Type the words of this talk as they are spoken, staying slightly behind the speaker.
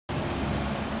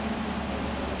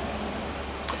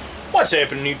What's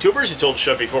happening, YouTubers? It's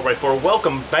OldChevy4x4.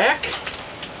 Welcome back.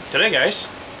 Today, guys,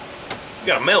 we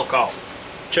got a mail call.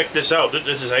 Check this out.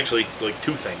 This is actually like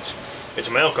two things. It's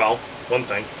a mail call, one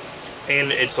thing,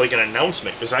 and it's like an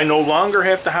announcement because I no longer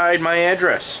have to hide my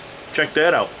address. Check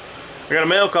that out. I got a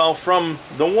mail call from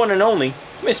the one and only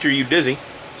Mr. UDizzy,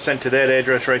 sent to that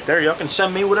address right there. Y'all can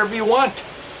send me whatever you want,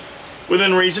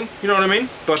 within reason. You know what I mean?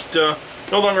 But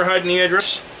no longer hiding the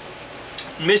address.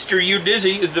 Mr.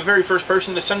 UDizzy is the very first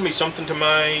person to send me something to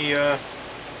my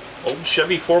old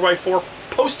Chevy 4x4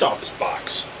 post office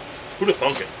box. Who'd have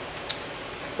thunk it?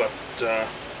 But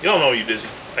y'all know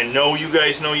UDizzy. I know you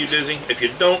guys know UDizzy. If you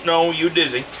don't know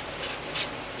UDizzy,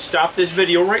 stop this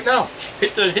video right now.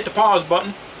 Hit the pause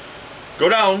button. Go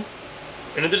down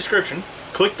into the description.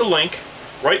 Click the link.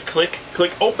 Right click.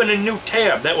 Click open a new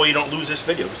tab. That way you don't lose this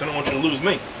video because I don't want you to lose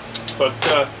me. But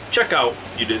check out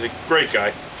UDizzy. Great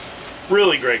guy.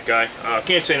 Really great guy.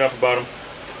 Can't say enough about him.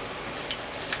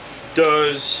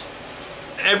 Does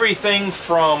everything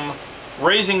from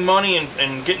raising money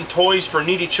and getting toys for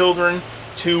needy children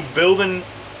to building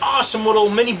awesome little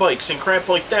mini bikes and crap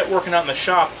like that, working out in the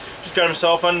shop. Just got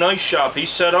himself a nice shop. He's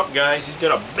set up, guys. He's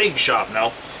got a big shop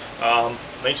now.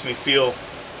 Makes me feel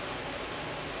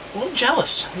a little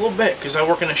jealous, a little bit, because I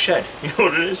work in a shed. You know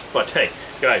what it is? But hey,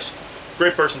 guys,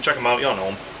 great person. Check him out. Y'all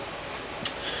know him.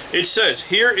 It says,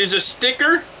 here is a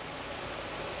sticker,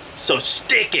 so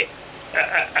stick it.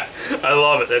 I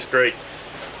love it. That's great.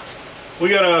 We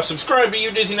got a subscribe to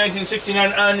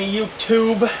UDizzy1969 on the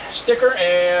YouTube sticker,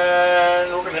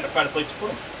 and we're going to have to find a place to put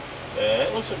them.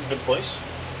 It looks like a good place.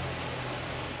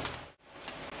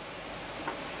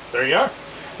 There you are.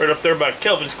 Right up there by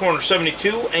Kelvin's Corner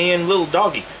 72 and Little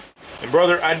Doggy. And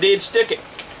brother, I did stick it.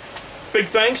 Big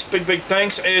thanks, big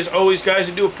thanks. As always, guys,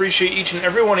 I do appreciate each and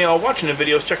every one of y'all watching the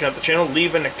videos, checking out the channel,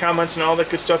 leaving the comments and all that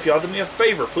good stuff. Y'all do me a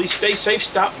favor. Please stay safe,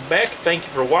 stop back. Thank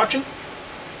you for watching.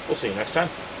 We'll see you next time.